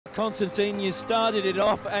Constantijn, you started it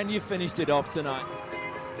off and you finished it off tonight.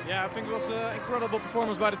 Yeah, I think it was an incredible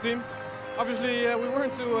performance by the team. Obviously, we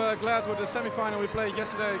weren't too glad with the semi-final we played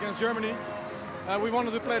yesterday against Germany. We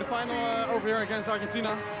wanted to play the final over here against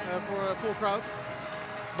Argentina for a full crowd.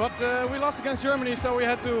 But we lost against Germany, so we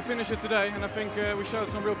had to finish it today. And I think we showed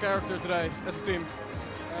some real character today as a team.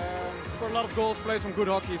 Scored a lot of goals, played some good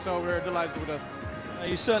hockey, so we're delighted with that.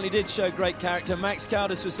 You certainly did show great character. Max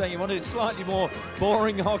Kouders was saying you wanted slightly more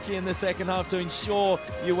boring hockey in the second half to ensure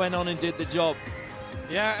you went on and did the job.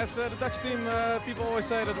 Yeah, as the Dutch team, people always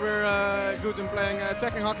say that we're good in playing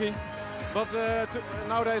attacking hockey. But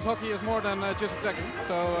nowadays hockey is more than just attacking.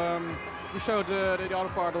 So we showed the other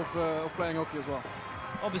part of playing hockey as well.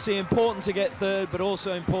 Obviously important to get third, but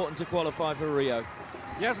also important to qualify for Rio.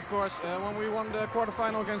 Yes, of course. When we won the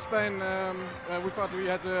quarterfinal against Spain, we thought we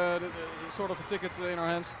had sort of a ticket in our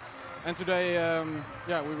hands. And today,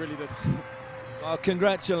 yeah, we really did. Well,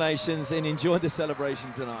 congratulations and enjoy the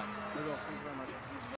celebration tonight.